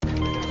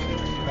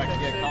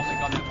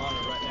Atomic on that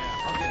monitor right now.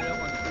 I'll get it up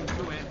on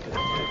 2 inches. Give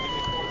me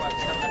 4 by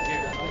 7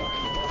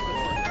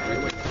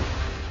 here.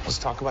 Let's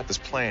talk about this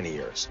plan of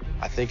yours.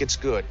 I think it's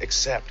good,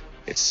 except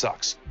it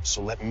sucks.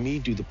 So let me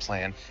do the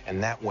plan,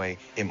 and that way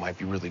it might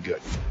be really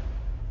good.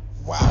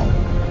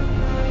 Wow.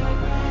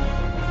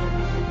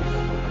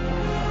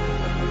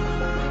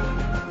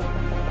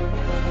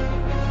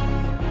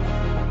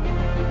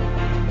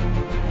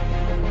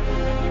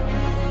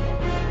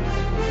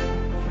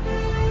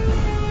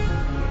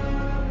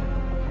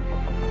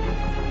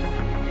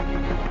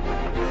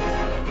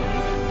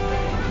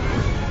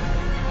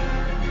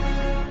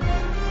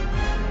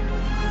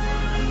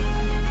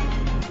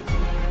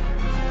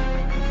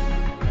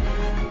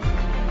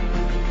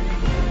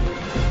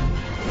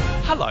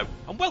 Hello,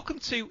 and welcome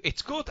to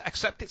It's Good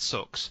Except It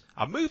Sucks,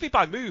 a movie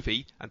by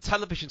movie and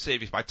television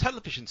series by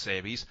television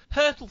series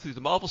hurtle through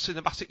the Marvel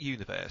Cinematic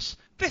Universe.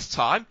 This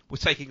time, we're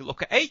taking a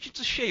look at Agents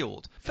of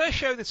S.H.I.E.L.D., first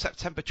shown in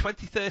September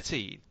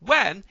 2013,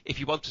 when,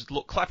 if you wanted to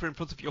look clever in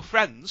front of your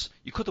friends,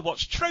 you could have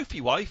watched Trophy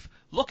Wife,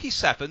 Lucky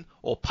 7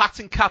 or Pat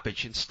and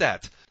Cabbage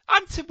instead.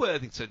 I'm Tim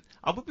Worthington,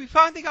 and we'll be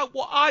finding out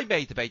what I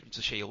made of Agents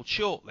of S.H.I.E.L.D.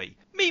 shortly.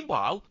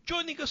 Meanwhile,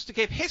 joining us to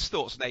give his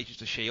thoughts on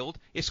Agents of S.H.I.E.L.D.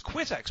 is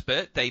quiz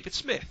expert David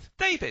Smith.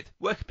 David,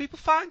 where can people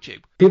find you?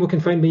 People can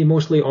find me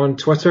mostly on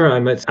Twitter.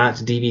 I'm at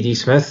DVD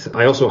Smith.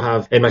 I also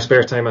have, in my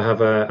spare time, I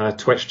have a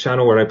Twitch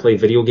channel where I play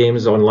video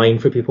games online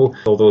for people,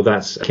 although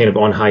that's kind of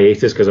on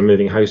hiatus because I'm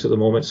moving house at the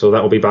moment, so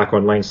that will be back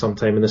online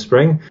sometime in the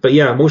spring. But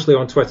yeah, mostly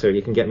on Twitter.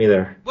 You can get me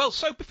there. Well,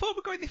 so before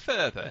we go any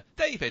further,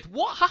 David,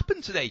 what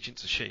happened to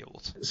Agents of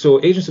S.H.I.E.L.D.? So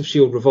Agents of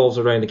S.H.I.E.L.D. revolves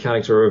around the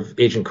character of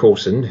Agent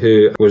Coulson,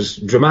 who was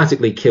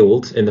dramatically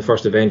killed in the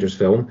first Avengers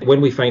film.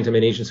 When we find him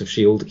in Agents of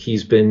S.H.I.E.L.D.,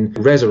 he's been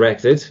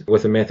resurrected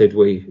with a method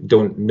we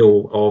don't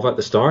know of at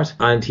the start,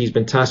 and he's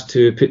been tasked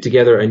to put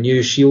together a new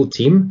S.H.I.E.L.D.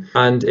 team,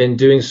 and in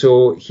doing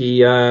so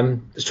he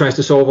tries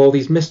to solve all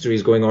these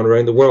mysteries going on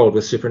around the world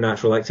with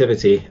supernatural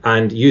activity.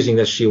 And using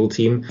this S.H.I.E.L.D.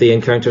 team, they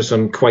encounter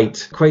some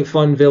quite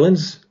fun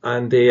villains,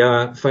 and they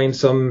find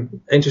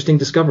some interesting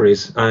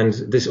discoveries, and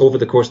this over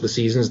the course of the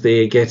seasons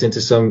they get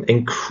into some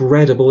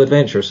incredible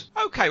adventures.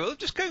 Okay, well I'm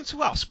just going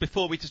to ask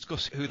before we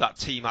discuss who that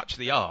team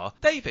actually are,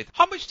 David,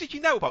 how much did you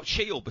know about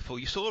S.H.I.E.L.D. before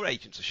you saw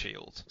Agents of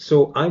S.H.I.E.L.D.?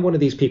 So I'm one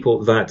of these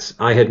people that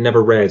I had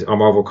never read a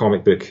Marvel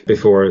comic book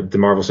before the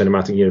Marvel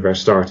Cinematic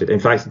Universe started. In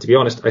fact, to be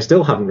honest, I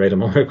still haven't read a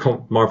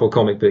Marvel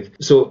comic book.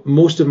 So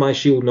most of my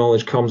S.H.I.E.L.D.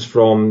 knowledge comes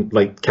from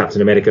like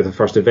Captain America the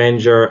First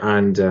Avenger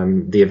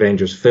and the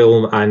Avengers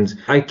film, and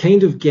I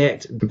kind of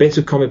get bits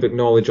of comic book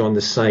knowledge on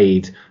the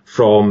side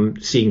from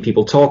seeing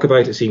people talk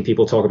about it, seeing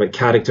people talk about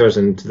characters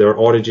and their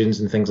origins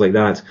and things like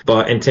that.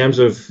 But in terms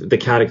of the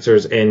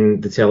characters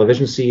in the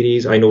television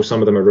series, I know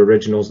some of them are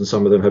originals and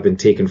some of them have been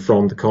taken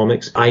from the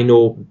comics. I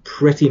know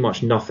pretty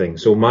much nothing.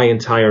 So my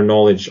entire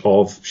knowledge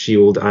of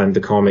S.H.I.E.L.D. and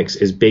the comics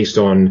is based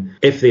on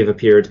if they've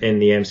appeared in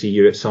the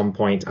MCU at some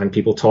point and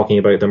people talking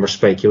about them or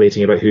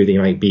speculating about who they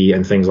might be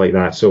and things like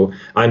that. So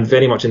I'm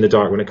very much in the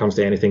dark when it comes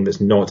to anything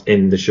that's not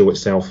in the show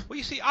itself. Well,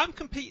 you see, I'm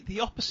completely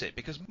the opposite,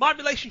 because my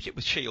relationship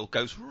with S.H.I.E.L.D.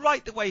 goes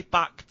right the way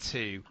back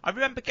to, I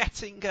remember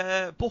getting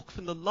a book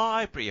from the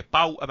library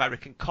about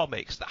American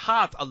comics that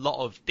had a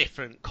lot of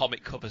different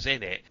comic covers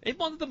in it. In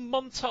one of the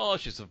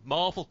montages of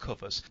Marvel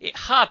covers, it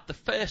had the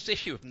first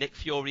issue of Nick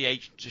Fury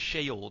Agents of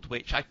S.H.I.E.L.D.,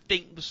 which I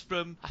think was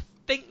from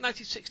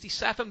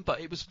 1967,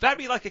 but it was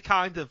very like a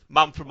kind of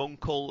Man from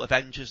U.N.C.L.E.,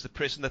 Avengers the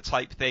Prisoner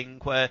type thing,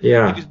 where he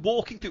was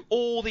walking through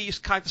all these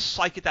kind of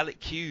psychedelic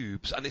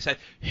cubes, and they said,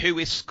 "Who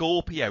is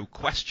Scorpio?" ?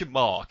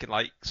 And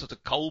like sort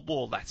of Cold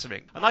War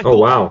lettering. And I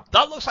thought, wow,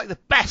 that looks like the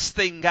best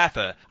thing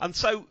ever. And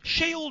so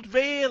S.H.I.E.L.D.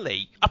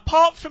 really,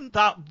 apart from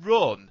that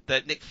run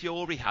that Nick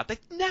Fury had, they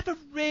never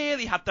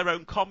really had their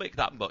own comic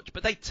that much,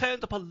 but they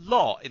turned up a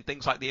lot in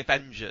things like the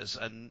Avengers,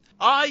 and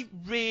I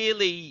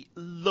really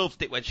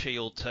loved it when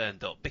S.H.I.E.L.D.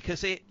 turned up,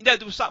 because there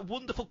was that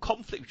wonderful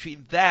conflict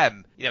between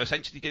them,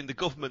 essentially doing the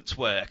government's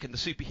work and the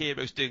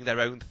superheroes doing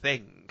their own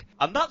thing.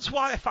 And that's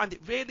why I find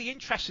it really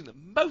interesting that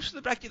most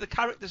of the regular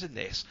characters in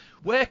this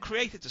were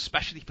created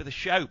especially for the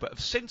show, but have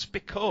since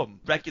become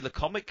regular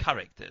comic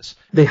characters.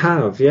 They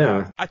have,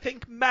 yeah. I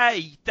think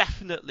May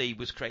definitely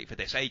was created for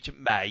this, Agent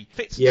May.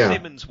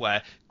 Fitzsimmons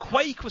were.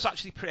 Quake was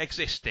actually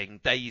pre-existing,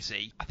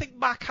 Daisy. I think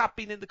Mac had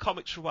been in the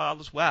comics for a while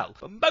as well,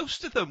 but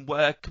most of them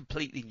were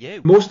completely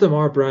new. Most of them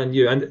are brand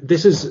new, and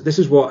this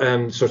is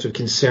what sort of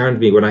concerned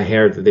me when I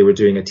heard that they were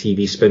doing a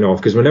TV spin-off,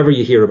 because whenever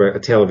you hear about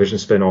a television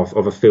spin-off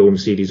of a film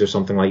series or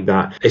something like that,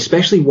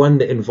 especially one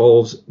that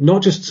involves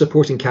not just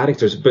supporting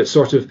characters, but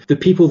sort of the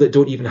people that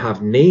don't even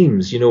have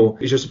names,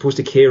 you're supposed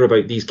to care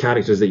about these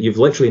characters that you've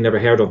literally never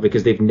heard of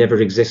because they've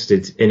never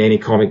existed in any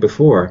comic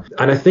before.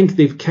 And I think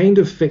they've kind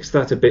of fixed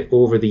that a bit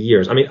over the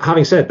years. I mean,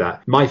 having said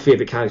that, my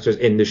favourite characters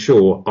in the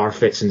show are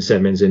Fitz and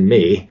Simmons and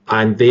May,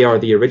 and they are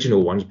the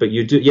original ones. But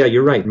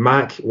you're right.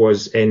 Mac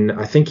was in,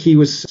 I think he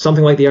was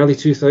something like the early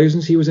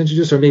 2000s he was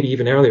introduced, or maybe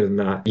even earlier than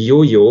that.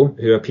 Yo-Yo,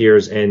 who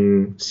appears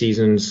in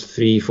seasons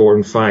 3, 4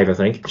 and 5, I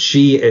think.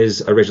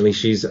 She's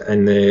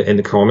in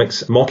the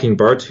comics.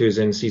 Mockingbird, who's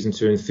in season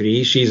 2 and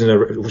 3, she's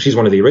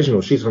one of the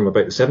originals. She's from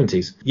about the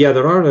 70s. Yeah,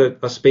 there are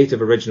a spate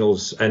of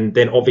originals, and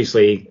then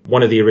obviously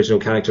one of the original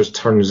characters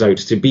turns out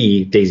to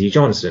be Daisy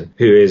Johnson,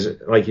 who is,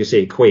 like you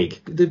say,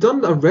 Quake. They've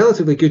done a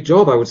relatively good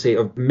job, I would say,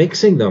 of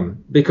mixing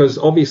them, because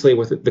obviously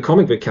with the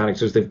comic book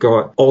characters, they've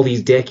got all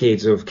these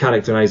decades of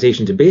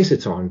characterization to base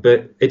it on,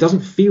 but it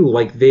doesn't feel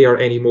like they are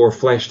any more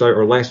fleshed out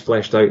or less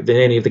fleshed out than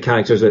any of the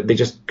characters that they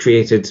just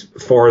created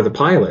for the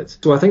pilot.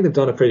 So I think they've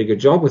done a pretty good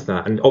job with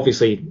that. And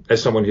obviously,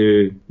 as someone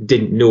who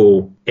didn't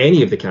know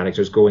any of the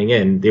characters going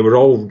in, they were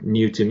all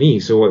new to me.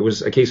 So it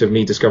was a case of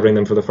me discovering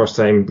them for the first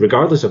time,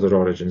 regardless of their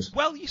origins.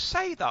 Well, you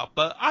say that,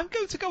 but I'm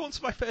going to go on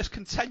to my first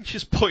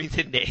contentious point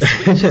in this,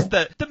 which is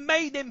that the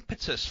main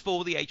impetus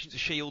for the Agents of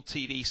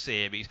S.H.I.E.L.D. TV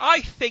series,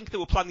 I think they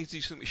were planning to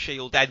do something with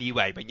S.H.I.E.L.D.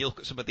 anyway. When you look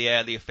at some of the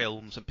earlier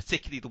films, and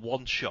particularly the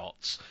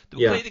one-shots, they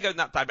were clearly going in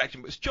that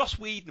direction. But it was Joss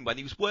Whedon, when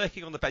he was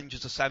working on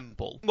Avengers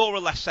Assemble, more or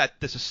less said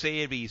there's a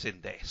series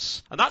in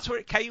this. And that's where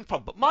it came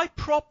from. But my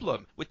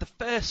problem with the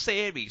first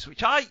series,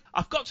 which I've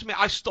got to admit,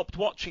 I stopped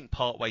watching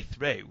partway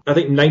through. I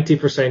think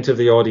 90% of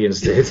the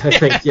audience did, I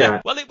think,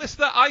 yeah. Well, it was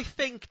that I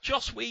think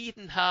Joss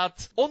Whedon had,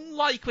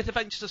 unlike with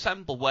Avengers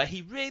Assemble, where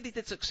he really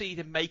did succeed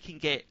in making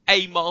it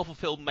a Marvel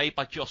film made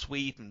by Joss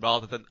Whedon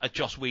rather than a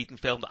Joss Whedon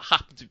film that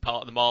happened to be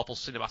part of the Marvel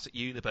Cinematic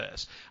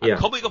Universe. And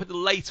coming up in the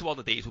later one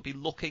of these, we'll be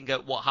looking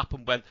at what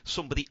happened when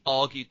somebody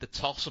argued the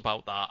toss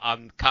about that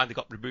and kind of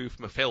got removed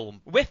from a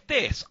film. With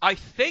this, I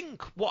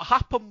think what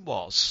happened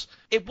was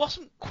it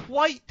wasn't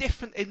quite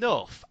different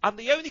enough, and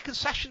the only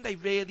concession they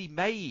really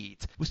made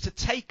was to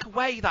take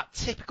away that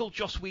typical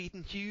Joss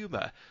Whedon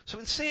humour. So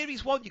in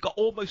Series 1, you got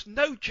almost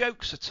no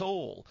jokes at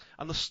all,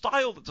 and the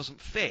style that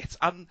doesn't fit,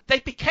 and they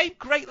became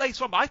great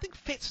later on. I think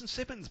Fitz and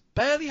Simmons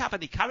barely have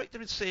any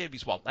character in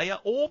Series 1. They are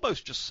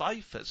almost just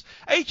ciphers.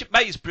 Agent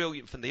May is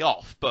brilliant from the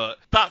off, but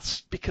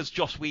that's because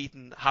Joss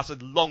Whedon has a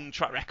long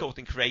track record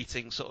in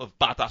creating sort of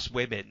badass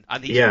women,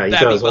 and he's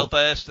very well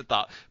versed at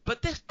that.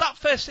 But that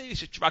first series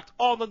just dragged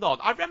on and on.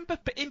 I remember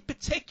in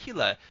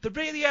particular the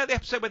really early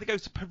episode where they go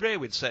to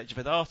Peru in search of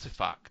an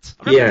artifact.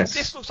 I remember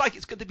this looks like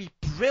it's going to be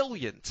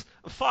brilliant,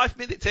 and 5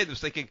 minutes in I was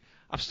thinking,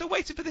 I'm still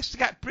waiting for this to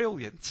get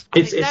brilliant.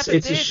 It's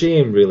a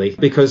shame, really,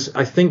 because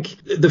I think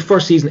the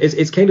first season,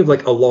 it's kind of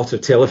like a lot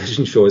of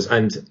television shows,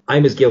 and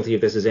I'm as guilty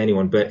of this as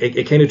anyone, but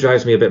it kind of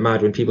drives me a bit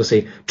mad when people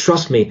say,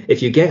 trust me,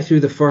 if you get through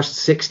the first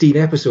 16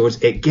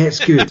 episodes, it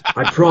gets good,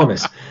 I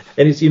promise.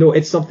 And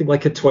it's something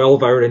like a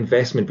 12-hour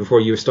investment before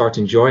you start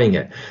enjoying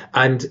it.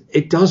 And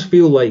it does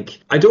feel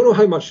like, I don't know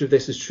how much of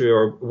this is true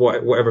or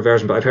whatever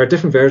version, but I've heard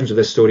different versions of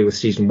this story with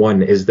season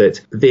 1, is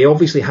that they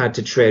obviously had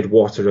to tread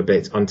water a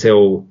bit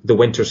until the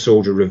Winter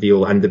Soldier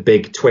reveal and the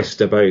big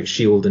twist about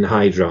S.H.I.E.L.D. and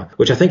Hydra,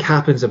 which I think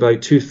happens about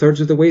 2/3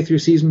 of the way through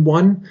season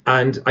 1.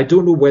 And I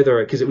don't know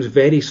whether, because it was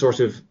very sort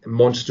of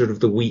Monster of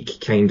the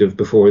Week kind of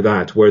before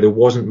that, where there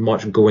wasn't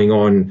much going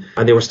on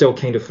and they were still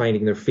kind of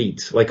finding their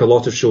feet, like a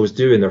lot of shows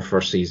do in their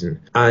first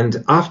season.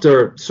 And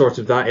after sort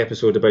of that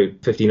episode,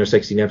 about 15 or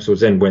 16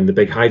 episodes in, when the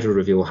big Hydra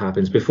reveal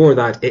happens, before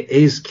that, it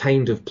is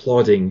kind of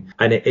plodding,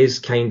 and it is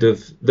kind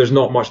of, there's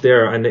not much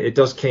there, and it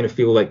does kind of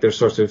feel like they're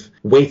sort of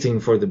waiting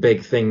for the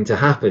big thing to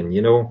happen,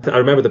 I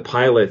remember the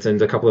pilot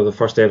and a couple of the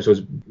first episodes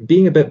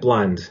being a bit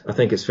bland, I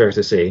think it's fair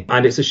to say.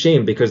 And it's a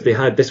shame, because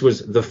this was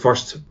the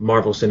first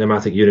Marvel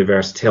Cinematic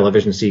Universe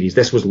television series.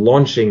 This was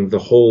launching the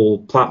whole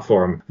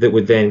platform that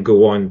would then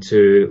go on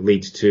to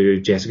lead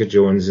to Jessica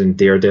Jones and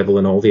Daredevil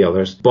and all the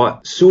others.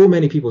 But so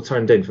many people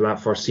turned in for that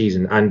first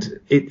season, and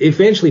it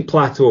eventually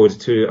plateaued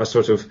to a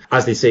sort of,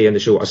 as they say in the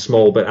show, a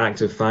small but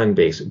active fan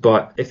base.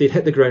 But if they'd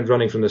hit the ground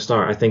running from the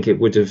start, I think it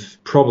would have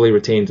probably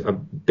retained a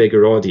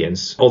bigger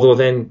audience. Although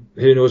then,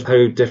 who knows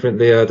how different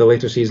the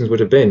later seasons would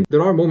have been.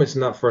 There are moments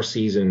in that first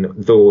season,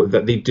 though,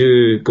 that they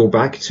do go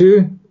back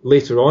to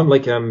later on,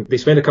 like they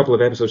spend a couple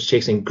of episodes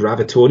chasing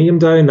Gravitonium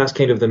down. That's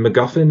kind of the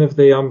MacGuffin of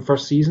the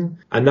first season,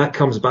 and that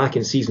comes back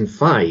in season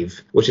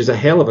 5, which is a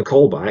hell of a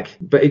callback.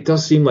 But it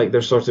does seem like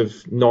they're sort of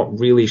not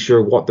really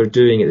sure what they're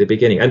doing at the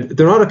beginning. And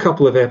there are a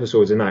couple of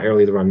episodes in that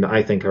early run that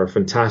I think are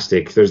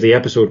fantastic. There's the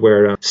episode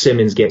where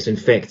Simmons gets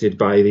infected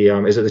by the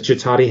is it the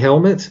Chitauri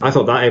helmet? I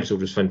thought that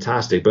episode was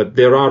fantastic, but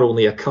there are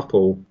only a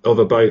couple of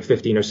about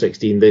 15 or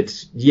 16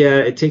 that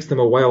it takes them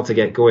a while to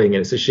get going,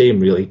 and it's a shame,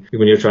 really,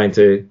 when you're trying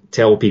to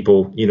tell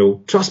people,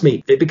 trust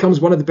me, it becomes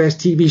one of the best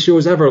TV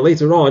shows ever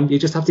later on. You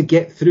just have to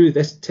get through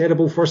this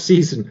terrible first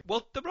season.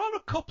 Well, there are a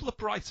couple of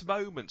bright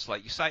moments,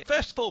 like you say.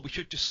 First of all, we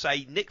should just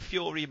say Nick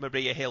Fury and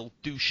Maria Hill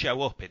do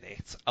show up in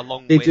it,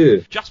 along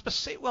with Jasper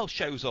Sitwell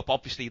shows up,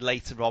 obviously,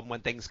 later on when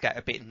things get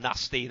a bit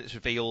nasty and it's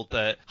revealed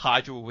that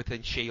Hydra were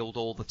within S.H.I.E.L.D.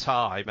 all the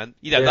time. And,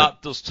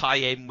 that does tie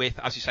in with,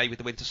 as you say, with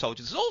the Winter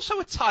Soldier. There's also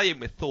a tie-in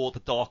with Thor: The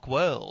Dark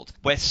World,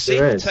 where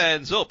Sif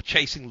turns up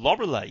chasing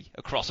Lorelei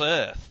across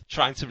Earth,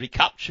 trying to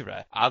recapture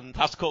her, and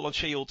has to call on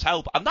S.H.I.E.L.D's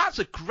help. And that's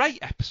a great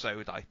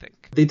episode, I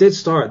think. They did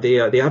start, they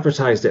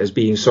advertised it as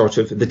being sort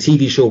of, the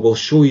TV show will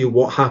show you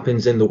what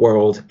happens in the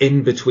world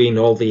in between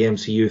all the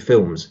MCU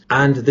films.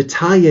 And the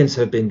tie-ins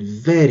have been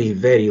very,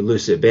 very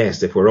loose at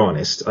best, if we're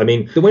honest. I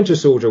mean, the Winter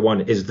Soldier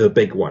one is the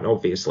big one,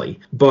 obviously.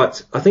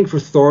 But I think for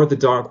Thor: The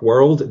Dark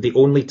World, the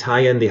only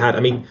tie-in they had, I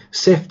mean,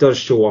 Sif does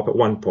show up at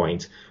one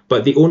point,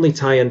 but the only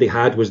tie-in they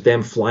had was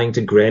them flying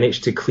to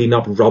Greenwich to clean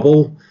up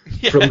rubble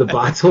from the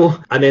battle.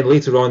 And then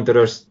later on, there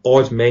are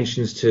odd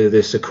mentions to the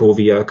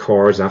Sokovia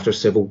Accords after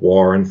Civil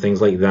War and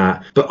things like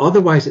that. But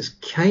otherwise, it's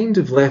kind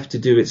of left to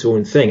do its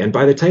own thing. And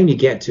by the time you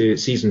get to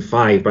season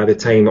 5, by the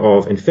time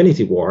of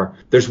Infinity War,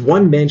 there's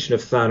one mention of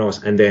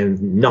Thanos and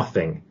then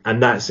nothing.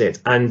 And that's it.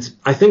 And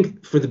I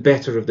think for the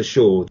better of the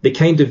show, they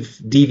kind of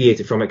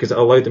deviated from it because it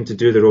allowed them to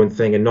do their own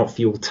thing and not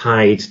feel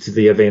tied to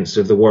the events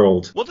of the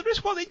world. Well, there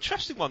is one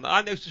interesting one that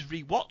I noticed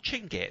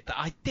rewatching it that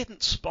I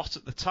didn't spot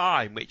at the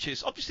time, which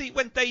is obviously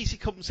when Daisy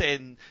comes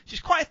in, she's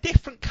quite a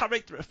different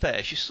character at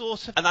first. She's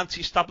sort of an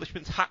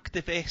anti-establishment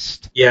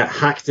hacktivist. Yeah,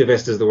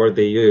 hacktivist is the word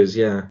they use,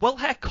 yeah. Well,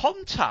 her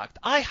contact,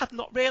 I had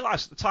not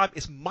realised at the time,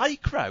 is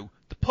Micro,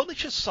 the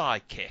Punisher's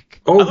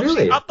sidekick. Oh, and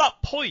really? At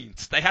that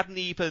point,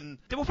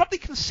 they were probably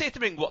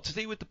considering what to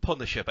do with the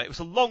Punisher, but it was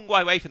a long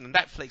way away from the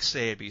Netflix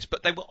series,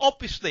 but they were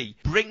obviously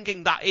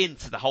bringing that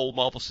into the whole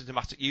Marvel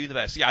Cinematic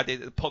Universe, the idea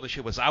that the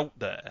Punisher was out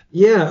there.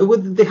 Yeah, well,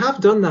 they have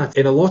done that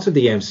in a lot of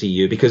the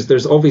MCU, because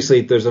there's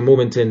a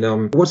moment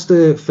in, what's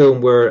the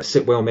film where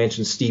Sitwell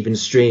mentions Stephen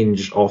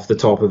Strange off the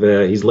top of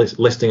he's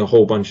listing a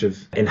whole bunch of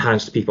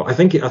enhanced people. I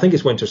think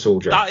it's Winter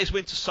Soldier. That is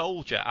Winter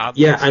Soldier,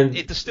 and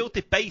there's still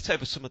debate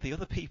over some of the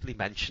other people he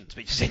mentioned,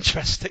 which is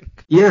interesting.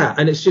 Yeah,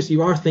 and it's just,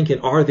 you are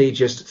thinking, are they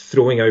just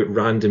throwing out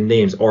random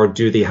names, or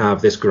do they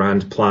have this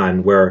grand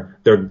plan where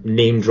they're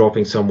name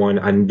dropping someone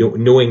and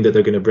knowing that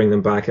they're going to bring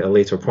them back at a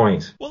later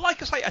point? Well,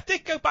 like I say, I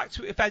did go back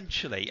to it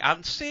eventually,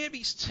 and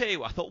Series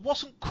 2 I thought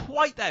wasn't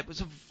quite there. It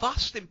was a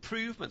vast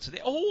improvement, and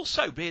it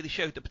also really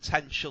showed the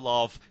potential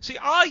of... See,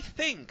 I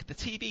think the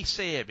TV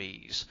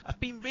series have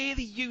been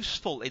really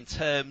useful in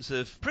terms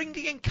of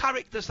bringing in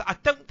characters that I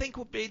don't think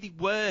would really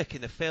work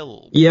in a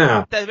film.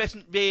 Yeah. There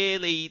isn't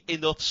really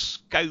enough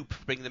scope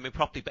for bringing them in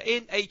properly, but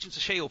in Agents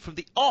of S.H.I.E.L.D., from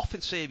the off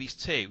in Series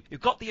 2,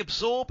 you've got the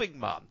Absorbing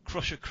Man,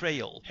 Crusher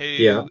Creel,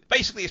 who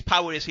basically his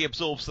power is he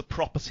absorbs the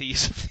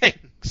properties of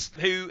things,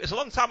 who is a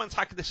long-time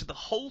antagonist of the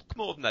Hulk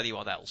more than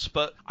anyone else,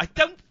 but I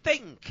don't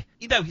think,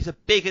 he's a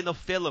big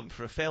enough villain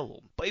for a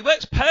film. But he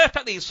works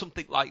perfectly in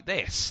something like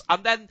this,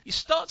 and then you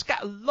start to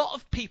get a lot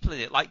of people in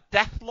it, like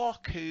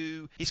Deathlock,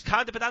 who he's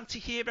kind of an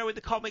anti-hero in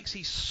the comics,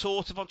 he's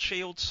sort of on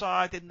S.H.I.E.L.D.'s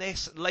side in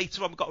this, and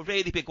later on we've got a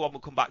really big one, we'll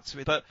come back to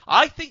it, but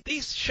I think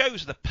these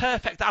shows are the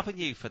perfect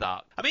avenue for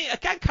that. I mean,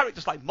 again,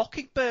 characters like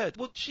Mockingbird,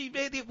 would she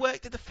really have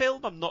worked in the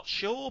film? I'm not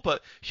sure,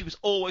 but she was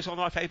always one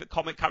of my favourite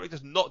comic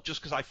characters, not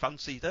just because I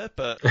fancied her,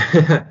 but...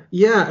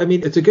 Yeah, I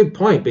mean, it's a good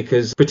point,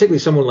 because particularly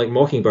someone like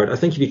Mockingbird, I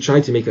think if you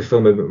tried to make a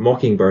film about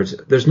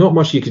Mockingbird, there's not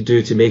much you could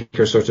do to make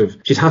her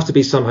she'd have to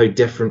be somehow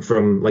different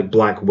from like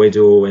Black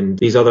Widow and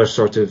these other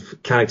sort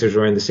of characters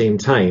around the same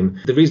time.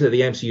 The reason that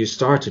the MCU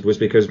started was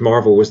because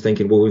Marvel was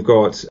thinking, well, we've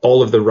got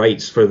all of the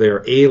rights for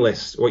their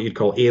A-list, what you'd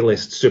call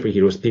A-list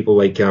superheroes, people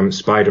like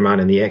Spider-Man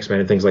and the X-Men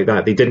and things like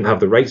that. They didn't have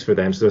the rights for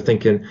them, so they're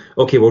thinking,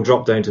 okay, we'll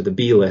drop down to the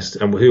B-list,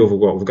 and who have we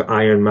got? We've got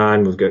Iron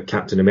Man, we've got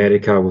Captain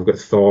America, we've got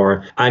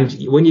Thor, and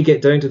when you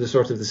get down to the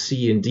sort of the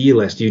C and D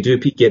list, you do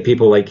get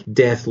people like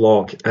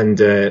Deathlock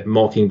and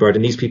Mockingbird,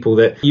 and these people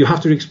that you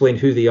have to explain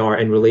who they are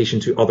in relation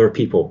to other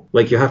people.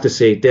 Like, you have to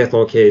say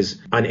Deathlock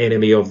is an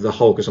enemy of the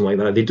Hulk or something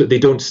like that. They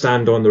don't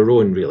stand on their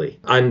own, really.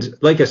 And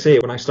like I say,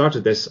 when I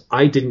started this,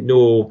 I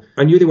knew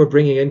they were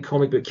bringing in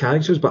comic book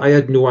characters, but I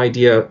had no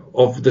idea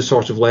of the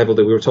sort of level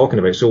that we were talking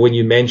about. So when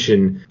you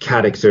mention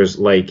characters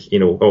like,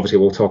 obviously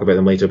we'll talk about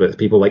them later, but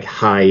people like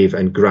Hive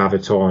and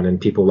Graviton and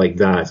people like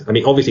that. I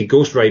mean, obviously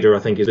Ghost Rider, I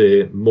think, is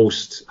the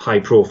most high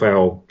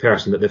profile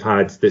person that they've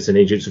had that's an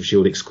Agents of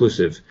S.H.I.E.L.D.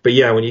 exclusive. But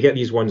yeah, when you get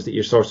these ones that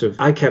you're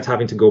I kept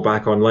having to go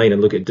back online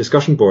and look at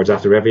discussion boards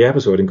after every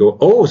episode and go,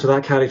 oh, so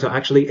that character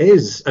actually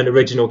is an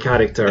original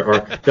character, or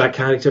that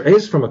character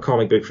is from a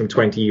comic book from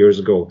 20 years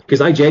ago.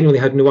 Because I genuinely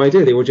had no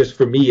idea. They were just,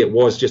 for me, it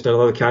was just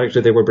another character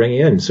they were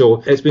bringing in.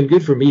 So it's been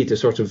good for me to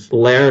sort of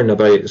learn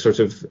about, sort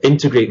of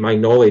integrate my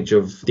knowledge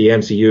of the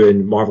MCU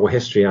and Marvel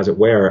history, as it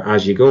were,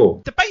 as you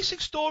go. The basic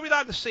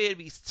storyline of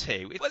Series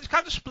 2, it's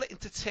kind of split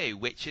into two,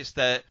 which is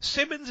that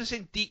Simmons is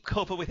in deep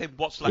cover with him,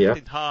 what's left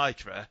in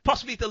Hydra,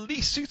 possibly the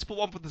least suitable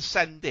one for them to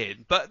send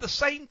in, but at the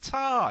same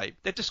time,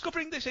 they're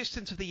discovering the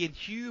existence of the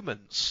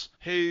Inhumans,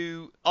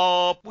 who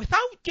are, without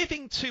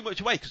giving too much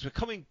away, because we're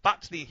coming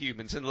back to the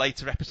Inhumans in a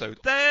later episode,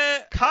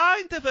 they're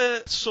kind of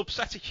a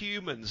subset of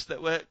humans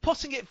that were,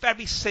 putting it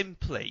very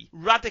simply,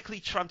 radically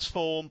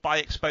transformed by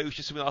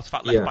exposure to an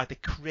artifact left by the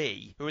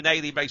Kree, who are an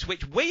alien race,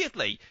 which,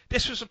 weirdly,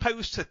 this was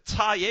supposed to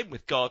tie in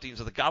with Guardians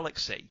of the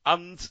Galaxy.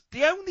 And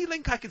the only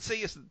link I can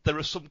see is that there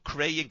are some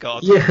Kree in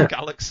Guardians of the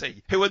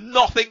Galaxy who are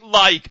nothing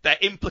like they're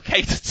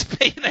implicated to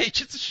be in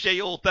Agents of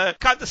S.H.I.E.L.D. They're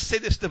kind of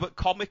sinister but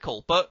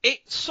comical, but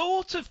it's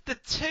sort of the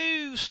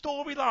two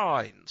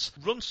storylines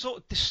run sort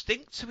of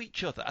distinct to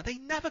each other, and they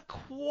never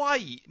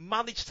quite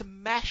manage to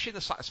mesh in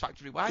a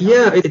satisfactory way.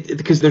 Yeah,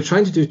 because they're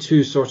trying to do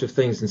two sort of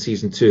things in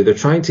season 2. They're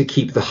trying to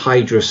keep the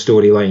Hydra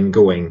storyline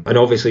going, and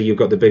obviously you've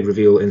got the big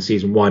reveal in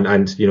season 1,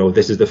 and you know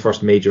this is the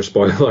first major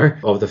spoiler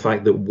of the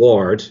fact that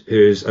Ward,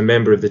 who's a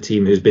member of the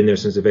team who's been there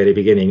since the very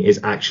beginning, is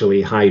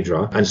actually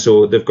Hydra, and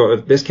so they've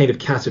got this kind of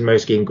cat and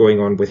mouse game going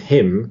on with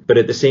him, but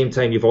at the same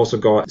time you've also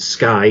got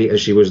Skye,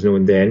 as she was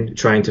known then,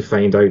 trying to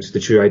find out the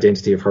true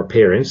identity of her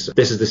parents.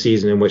 This is the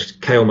season in which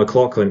Kyle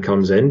MacLachlan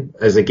comes in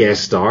as a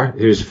guest star,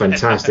 who's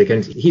fantastic,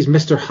 and he's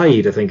Mr.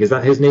 Hyde, I think. Is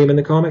that his name in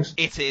the comics?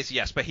 It is,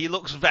 yes, but he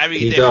looks very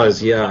He different.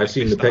 does, yeah, I've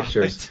seen the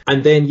pictures.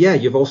 And then, yeah,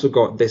 you've also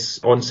got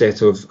this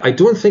onset of, I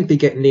don't think they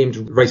get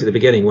named right at the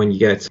beginning when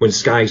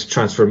Skye's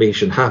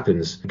transformation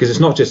happens, because it's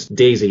not just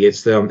Daisy,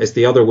 it's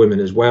the other women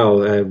as well.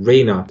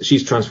 Reyna,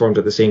 she's transformed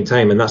at the same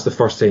time, and that's the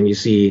first time you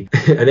see,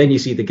 and then you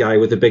see the guy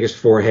with the biggest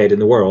forehead in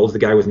the world, the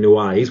guy with no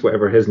eyes,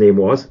 whatever his name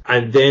was.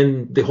 And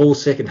then the whole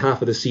second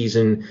half of the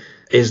season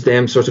is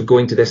them sort of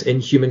going to this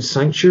Inhuman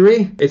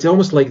sanctuary. It's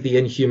almost like the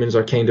Inhumans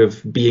are kind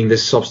of being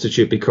this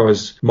substitute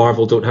because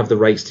Marvel don't have the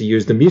rights to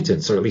use the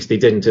mutants, or at least they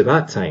didn't at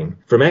that time,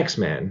 from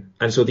X-Men.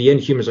 And so the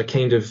Inhumans are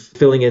kind of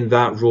filling in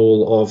that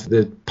role of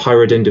the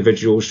powered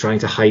individuals trying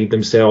to hide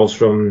themselves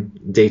from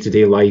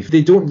day-to-day life.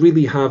 They don't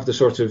really have the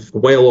sort of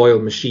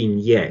well-oiled machine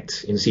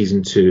yet in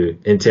season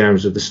 2 in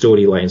terms of the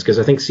storylines, because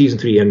I think season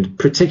 3 and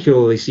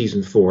particularly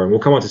season 4, and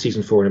we'll come on to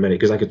season 4 in a minute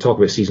because I could talk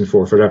about season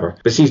 4 forever,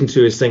 but season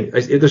 2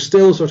 they're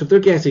still sort of,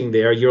 they're getting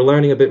there. You're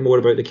learning a bit more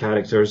about the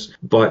characters,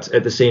 but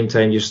at the same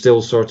time, you're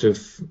still sort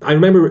of, I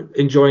remember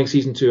enjoying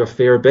season 2 a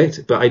fair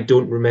bit, but I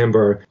don't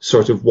remember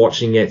sort of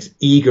watching it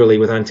eagerly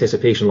with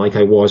anticipation like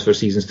I was for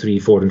seasons 3,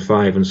 4 and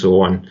 5 and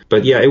so on.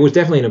 But yeah, it was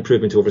definitely an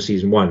improvement over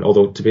season 1,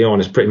 although to be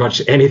honest, pretty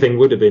much anything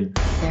would have been.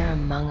 They're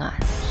among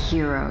us,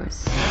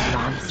 heroes,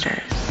 monsters.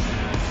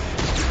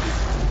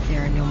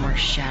 There are no more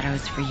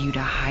shadows for you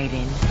to hide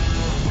in.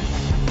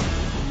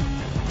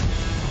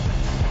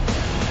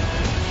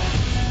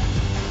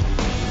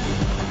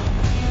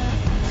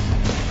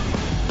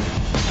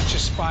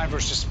 Spy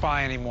versus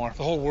spy anymore.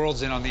 The whole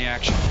world's in on the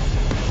action.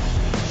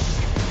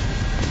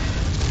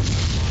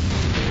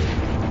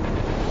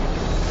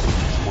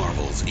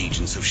 Marvel's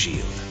Agents of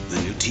S.H.I.E.L.D.,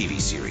 the new TV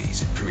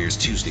series, premieres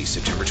Tuesday,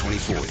 September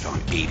 24th on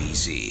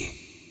ABC.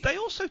 They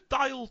also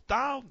dialed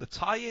down the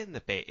tie-in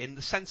a bit in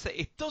the sense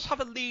that it does have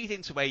a lead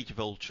into Age of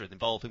Ultron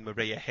involving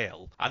Maria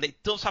Hill, and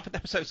it does have an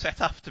episode set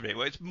after it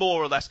where it's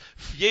more or less,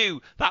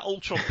 phew, that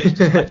Ultron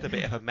business left a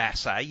bit of a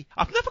mess, eh?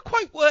 I've never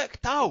quite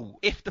worked out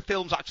if the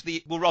films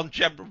actually were on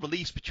general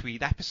release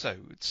between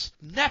episodes.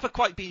 Never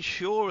quite been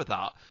sure of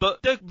that.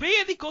 But the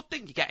really good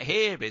thing you get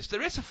here is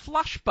there is a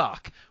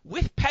flashback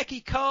with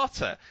Peggy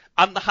Carter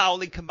and the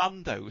Howling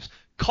Commandos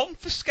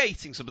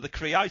confiscating some of the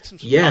Kree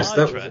items from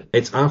Hydra.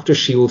 It's after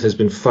S.H.I.E.L.D. has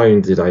been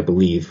founded, I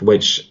believe,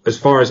 which, as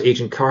far as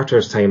Agent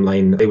Carter's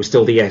timeline, it was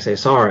still the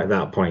SSR at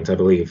that point, I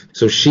believe.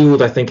 So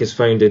S.H.I.E.L.D., I think, is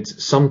founded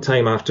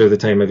sometime after the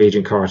time of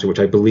Agent Carter, which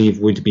I believe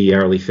would be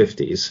early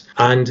 50s.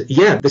 And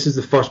yeah, this is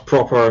the first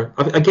proper,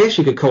 I guess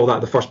you could call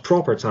that the first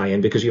proper tie-in,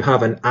 because you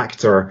have an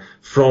actor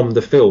from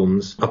the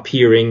films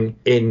appearing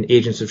in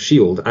Agents of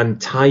S.H.I.E.L.D.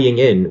 and tying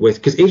in with,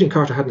 because Agent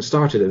Carter hadn't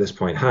started at this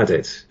point, had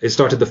it? It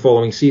started the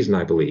following season,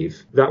 I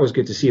believe. That was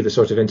good to see, the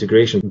sort of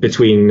integration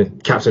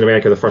between Captain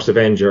America, the First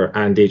Avenger,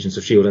 and Agents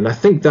of S.H.I.E.L.D. And I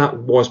think that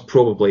was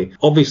probably,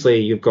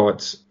 obviously you've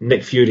got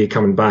Nick Fury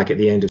coming back at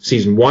the end of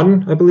season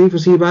 1, I believe,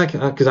 was he back?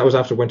 Because that was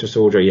after Winter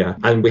Soldier, yeah.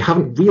 And we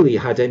haven't really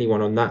had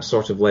anyone on that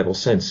sort of level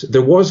since.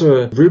 There was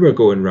a rumour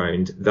going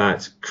round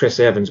that Chris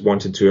Evans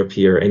wanted to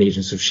appear in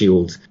Agents of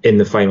S.H.I.E.L.D. in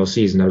the final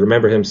season. I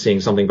remember him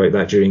saying something about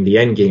that during the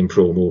Endgame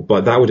promo,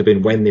 but that would have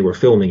been when they were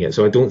filming it,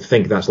 so I don't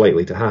think that's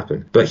likely to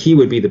happen. But he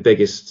would be the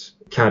biggest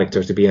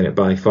character to be in it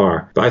by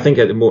far. But I think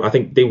I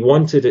think they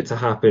wanted it to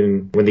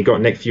happen when they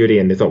got Nick Fury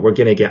and they thought, we're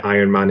going to get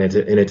Iron Man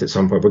in it at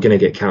some point, we're going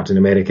to get Captain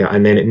America,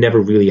 and then it never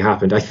really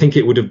happened. I think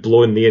it would have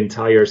blown the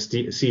entire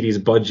series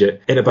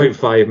budget in about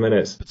 5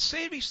 minutes. But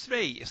Series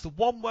 3 is the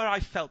one where I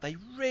felt they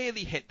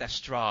really hit their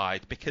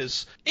stride,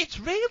 because it's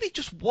really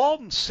just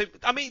one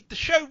I mean, the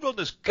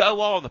showrunners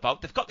go on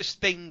about, they've got this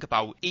thing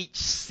about each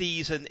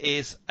season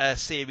is a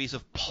series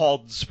of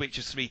pods, which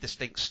is 3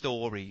 distinct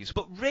stories.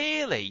 But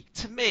really,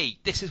 to me,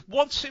 this is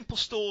one simple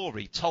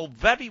story told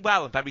very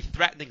well and very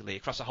threateningly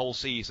across a whole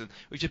season,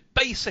 which is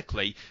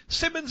basically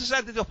Simmons has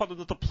ended up on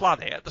another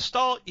planet. At the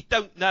start, you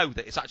don't know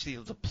that it's actually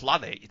another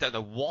planet. You don't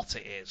know what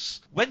it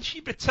is. When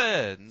she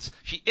returns,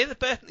 she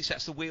inadvertently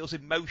sets the wheels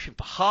in motion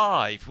for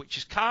Hive, which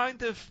is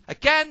kind of,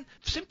 again,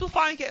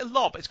 simplifying it a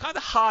lot, but it's kind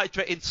of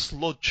Hydra in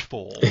sludge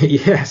form.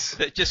 Yes.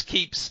 That just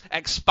keeps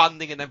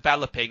expanding and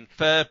enveloping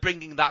for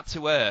bringing that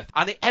to Earth.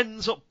 And it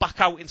ends up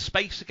back out in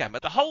space again.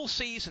 But the whole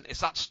season is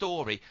that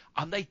story,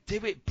 and they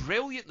do it brilliantly.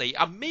 brilliantly.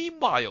 And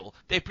meanwhile,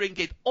 they bring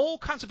in all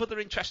kinds of other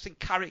interesting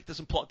characters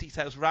and plot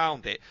details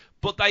around it.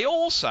 But they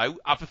also,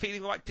 I have a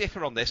feeling we might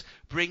differ on this,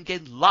 bring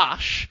in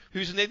Lash,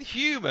 who's an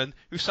Inhuman,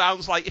 who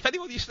sounds like, if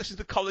anyone used to listen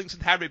to the Collins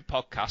and Herring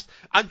podcast,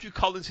 Andrew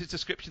Collins'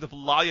 description of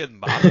Lion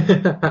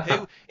Man,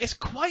 who is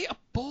quite a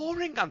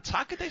boring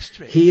antagonist,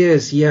 really. He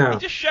is, yeah. He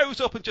just shows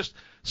up and just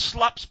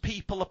slaps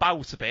people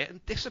about a bit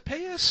and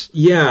disappears.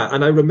 Yeah,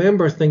 and I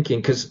remember thinking,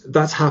 because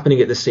that's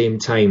happening at the same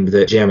time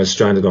that Gemma's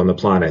stranded on the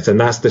planet, and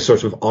that's the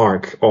sort of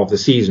arc of the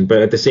season,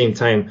 but at the same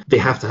time, they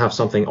have to have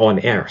something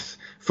on Earth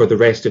for the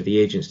rest of the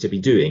agents to be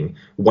doing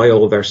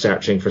while they're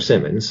searching for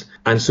Simmons.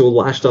 And so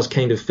Lash does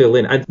kind of fill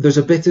in. And there's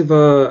a bit of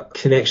a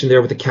connection there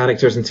with the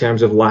characters in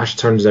terms of Lash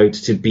turns out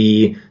to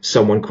be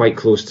someone quite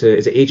close to,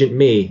 is it Agent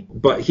May?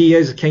 But he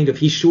is kind of,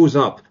 he shows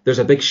up, there's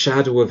a big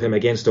shadow of him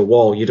against a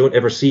wall. You don't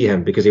ever see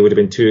him because he would have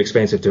been too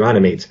expensive to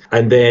animate.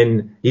 And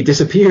then he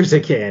disappears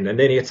again, and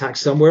then he attacks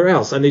somewhere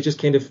else. And they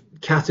just kind of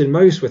cat and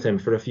mouse with him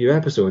for a few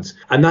episodes.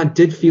 And that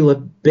did feel a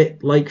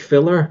bit like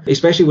filler,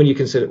 especially when you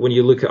consider, when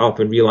you look it up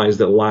and realize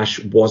that Lash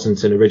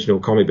wasn't an original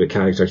comic book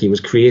character. He was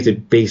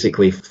created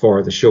basically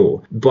for the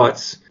show. But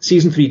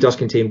season 3 does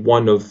contain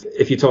one of,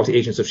 if you talk to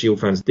Agents of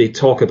S.H.I.E.L.D. fans, they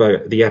talk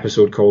about the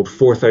episode called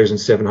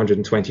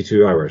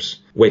 4,722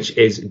 Hours, which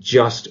is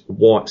just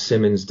what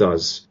Simmons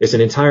does. It's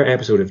an entire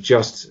episode of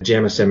just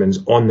Gemma Simmons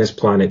on this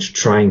planet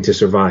trying to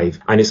survive.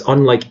 And it's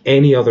unlike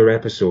any other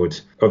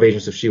episode of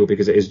Agents of S.H.I.E.L.D.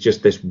 because it is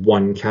just this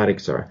one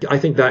character. I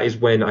think that is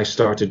when I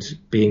started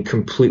being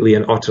completely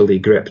and utterly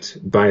gripped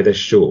by this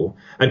show.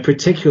 And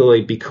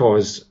particularly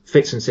because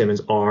Fitz and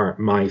Simmons are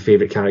my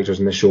favourite characters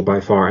in this show by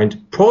far,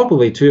 and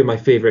probably two of my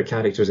favourite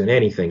characters in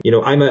anything. You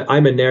know, I'm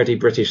a nerdy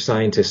British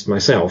scientist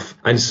myself,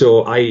 and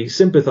so I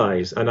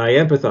sympathise and I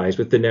empathise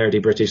with the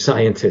nerdy British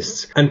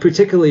scientists, and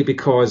particularly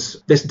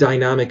because this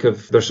dynamic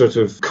of their sort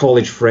of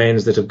college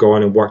friends that have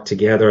gone and worked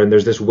together, and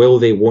there's this will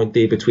they, won't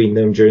they between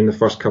them during the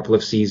first couple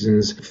of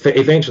seasons.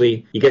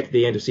 Eventually, you get to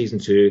the end of season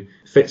 2,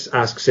 Fitz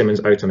asks Simmons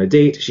out on a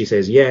date, she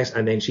says yes,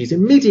 and then she's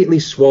immediately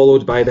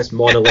swallowed by this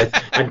monolith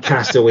and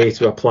cast away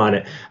to a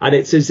planet. And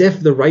it's as if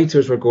the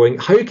writers were going,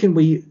 how can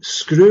we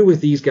screw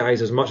with these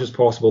guys as much as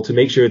possible to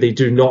make sure they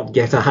do not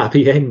get a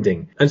happy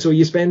ending? And so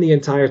you spend the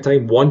entire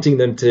time wanting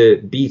them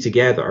to be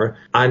together,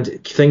 and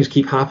things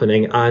keep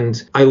happening.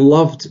 And I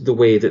loved the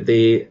way that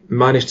they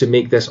managed to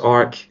make this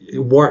arc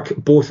work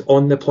both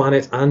on the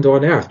planet and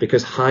on Earth,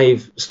 because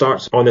Hive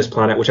starts on this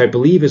planet, which I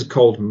believe is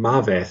called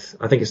Maveth.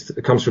 I think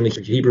it comes from the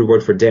Hebrew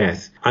word for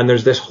death. And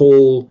there's this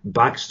whole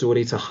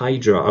backstory to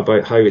Hydra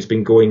about how it's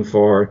been going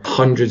for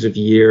hundreds of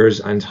years,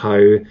 and how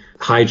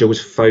Hydra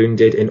was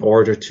founded in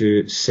order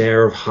to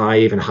serve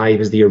Hive, and Hive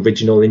is the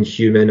original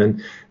Inhuman,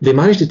 and they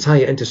managed to tie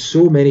it into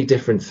so many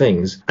different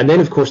things. And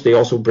then, of course, they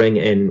also bring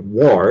in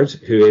Ward,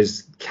 who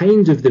is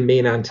kind of the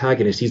main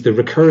antagonist. He's the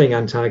recurring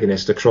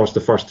antagonist across the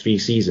first 3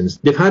 seasons.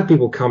 They've had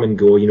people come and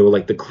go, you know,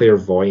 like the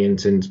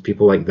Clairvoyant and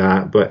people like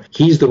that, but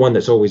he's the one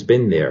that's always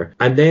been there.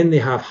 And then they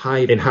have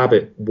Hive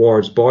inhabit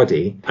Ward's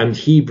body, and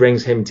he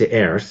brings him to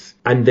Earth.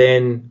 And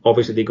then,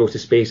 obviously, they go to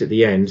space at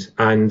the end.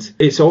 And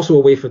it's also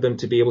a way for them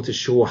to be able to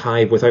show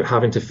Hive without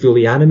having to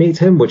fully animate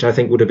him, which I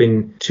think would have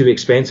been too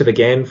expensive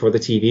again for the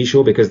TV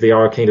show, because they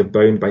are kind of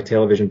bound by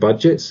television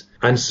budgets.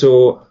 And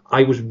so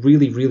I was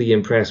really, really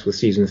impressed with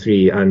season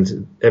 3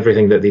 and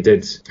everything that they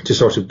did to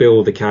sort of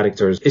build the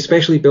characters,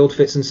 especially build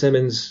Fitz and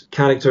Simmons'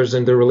 characters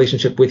and their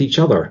relationship with each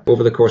other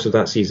over the course of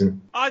that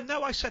season. I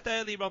know I said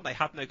earlier on they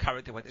had no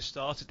character when it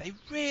started. They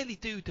really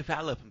do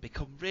develop and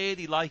become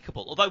really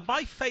likeable. Although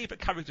my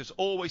favourite character has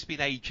always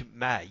been Agent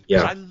May.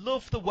 Yeah. I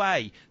love the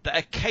way that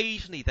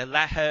occasionally they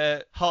let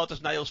her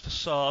hard-as-nails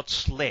facade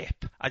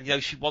slip. And, you know,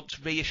 she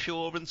wants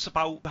reassurance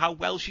about how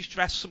well she's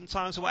dressed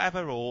sometimes or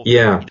whatever. Or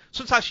yeah.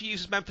 Sometimes she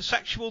uses men for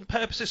sexual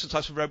purposes,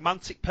 sometimes for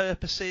romantic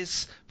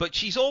purposes, but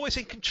she's always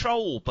in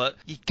control. But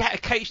you get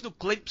occasional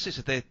glimpses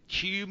of the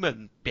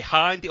human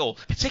behind it all,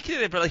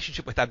 particularly in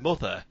relationship with their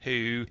mother,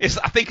 who is,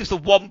 I think, is the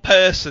one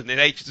person in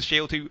Agents of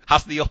S.H.I.E.L.D. who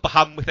has the upper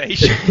hand with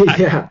Agent May.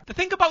 Yeah. The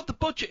thing about the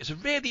budget is a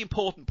really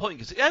important point,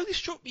 because it only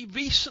struck me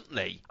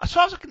recently, as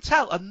far as I can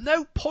tell, at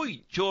no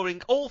point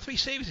during all 3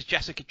 series of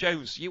Jessica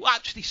Jones you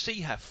actually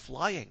see her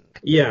flying.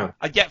 Yeah.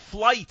 And yet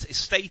flight is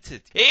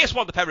stated. It is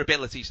one of her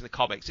abilities in the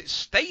comics. It's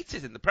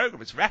stated in the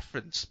programme, it's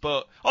referenced.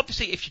 But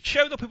obviously, if you'd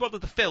shown up in one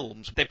of the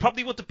films, they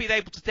probably would have been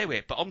able to do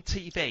it. But on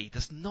TV,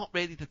 there's not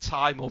really the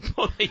time or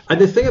money. And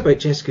the thing about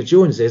Jessica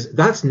Jones is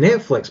that's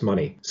Netflix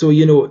money. So,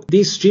 you know,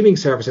 these streaming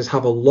services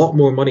have a lot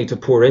more money to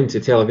pour into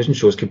television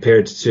shows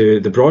compared to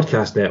the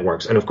broadcast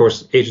networks. And of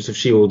course, Agents of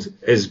S.H.I.E.L.D.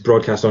 is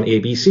broadcast on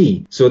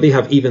ABC. So they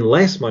have even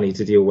less money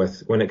to deal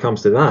with when it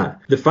comes to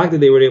that. The fact that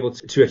they were able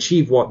to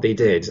achieve what they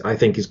did, I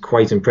think is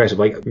quite impressive.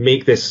 Like,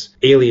 make this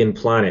alien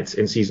planet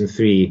in season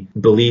 3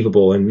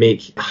 believable and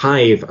make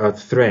Hive a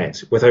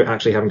threat without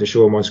actually having to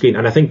show him on screen.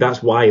 And I think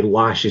that's why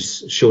Lash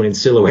is shown in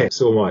silhouette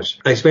so much.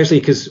 Especially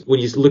because when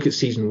you look at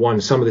season 1,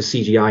 some of the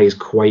CGI is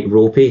quite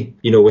ropey,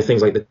 you know, with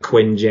things like the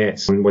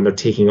Quinjets and when they're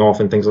taking off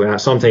and things like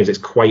that. Sometimes it's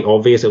quite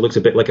obvious. It looks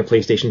a bit like a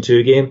PlayStation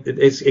 2 game.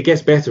 It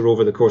gets better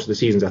over the course of the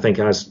seasons, I think,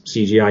 as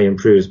CGI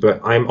improves.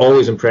 But I'm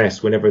always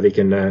impressed whenever they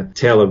can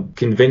tell a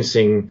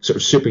convincing sort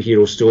of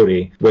superhero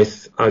story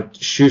with a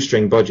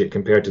shoestring budget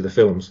compared to the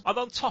films. And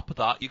on top of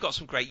that, you've got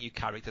some great new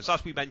characters.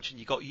 As we mentioned,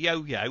 you've got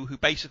Yo-Yo, who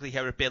basically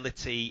her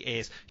ability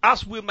is,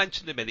 as we'll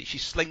mention in a minute,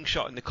 she's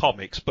slingshot in the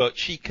comics, but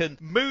she can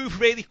move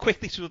really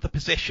quickly to another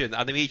position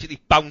and immediately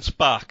bounce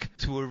back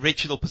to her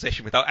original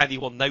position without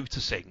anyone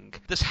noticing.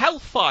 There's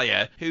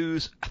Hellfire,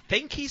 who's, I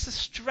think he's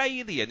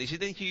Australian, he's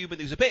an Inhuman,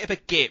 who's a bit of a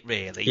git,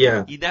 really.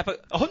 Yeah. You're never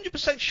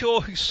 100%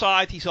 sure whose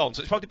side he's on,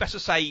 so it's probably best to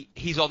say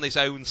he's on his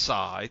own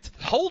side.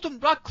 Holden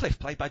Radcliffe,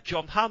 played by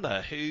John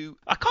Hannah, who,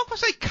 I can't quite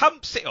say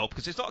camps it up,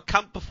 because it's not a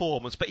camp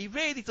performance, but he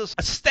really does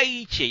a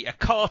stagey, a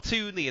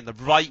cartoony in the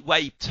right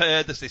way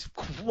turn as this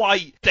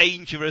quite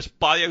dangerous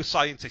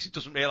bioscientist who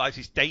doesn't realise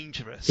he's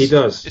dangerous. He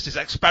does. It's this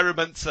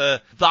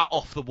experimenter that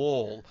off the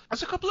wall.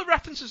 There's a couple of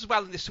references as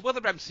well in this to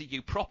other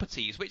MCU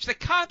properties, which they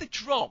kind of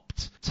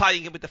dropped,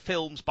 tying in with the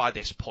films by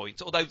this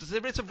point, although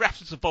there is a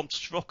reference to Von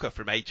Strucker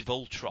from Age of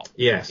Ultron.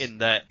 Yes. In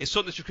that his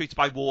son is recruited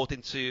by Ward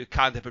into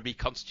kind of a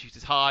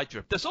reconstituted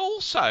Hydra. There's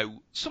also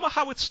some of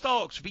Howard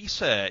Stark's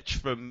research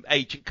from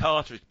Agent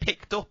Carter is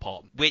picked up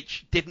on,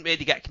 which didn't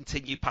really get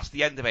continued past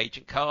the end of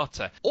Agent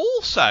Carter.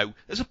 Also,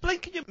 there's a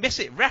blink and you miss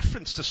it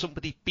reference to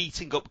somebody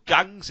beating up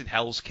gangs in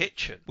Hell's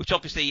Kitchen, which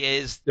obviously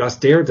is That's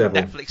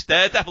Daredevil. Netflix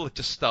Daredevil had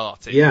just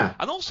started. Yeah.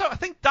 And also, I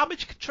think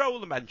Damage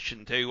Control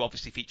mentioned, who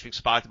obviously featuring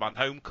Spider-Man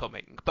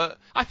Homecoming, but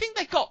I think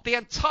they got the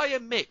entire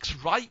mix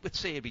right with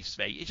Series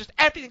 3. It's just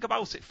everything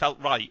about it felt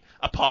right,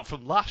 apart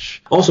from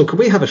Lash. Also, could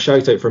we have a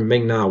shout out for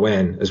Ming-Na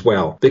Wen as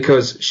well?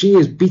 Because she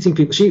is beating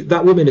people.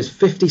 That woman is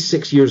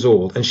 56 years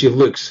old and she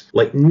looks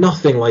like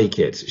nothing like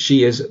it.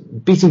 She is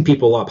beating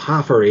people up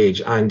half her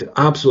age and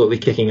absolutely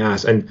kicking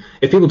ass. And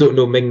if people don't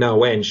know Ming-Na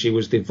Wen, she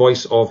was the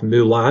voice of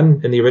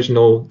Mulan in the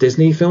original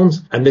Disney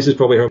films. And this is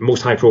probably her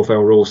most high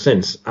profile role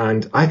since.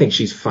 And I think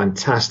she's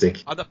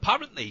fantastic. And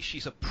apparently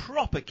she's a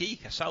proper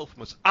geek herself and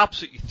was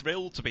absolutely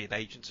thrilled to be an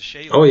Agent of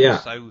S.H.I.E.L.D. Oh yeah,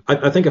 So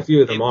I think a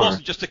few of them it are.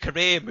 wasn't just a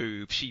career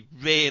move. She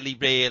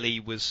really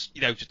was,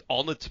 just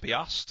honoured to be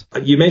asked.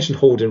 You mentioned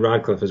Holden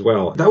Radcliffe as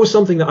well. That was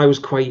something that I was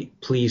quite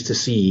pleased to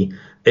see,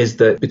 is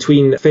that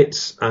between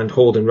Fitz and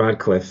Holden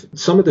Radcliffe,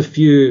 some of the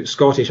few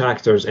Scottish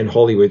actors in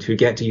Hollywood who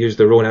get to use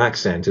their own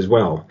accent as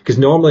well. Because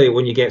normally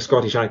when you get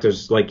Scottish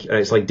actors, like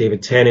it's like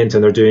David Tennant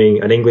and they're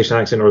doing an English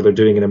accent or they're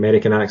doing an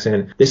American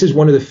accent, this is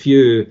one of the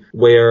few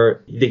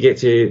where they get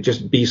to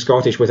just be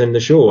Scottish within the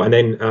show. And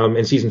then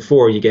in season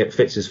 4, you get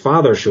Fitz's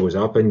father shows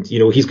up and,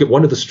 he's got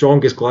one of the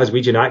strongest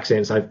Glaswegian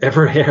accents I've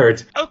ever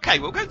heard. Okay,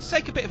 we're going to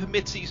take a bit of a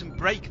mid-season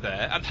break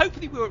there, and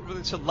hopefully we won't run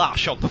into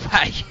Lash on the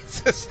way.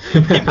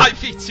 It might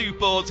be too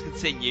boring to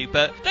continue,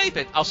 but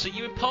David, I'll see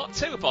you in part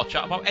 2 of our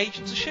chat about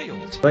Agents of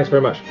S.H.I.E.L.D. Thanks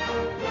very much.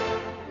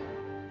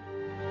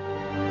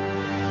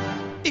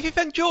 If you've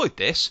enjoyed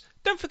this,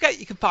 don't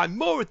forget you can find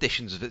more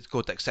editions of It's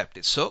Good Except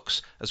It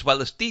Sucks, as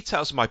well as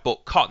details of my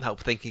book Can't Help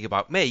Thinking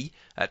About Me,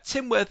 at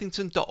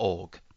timworthington.org.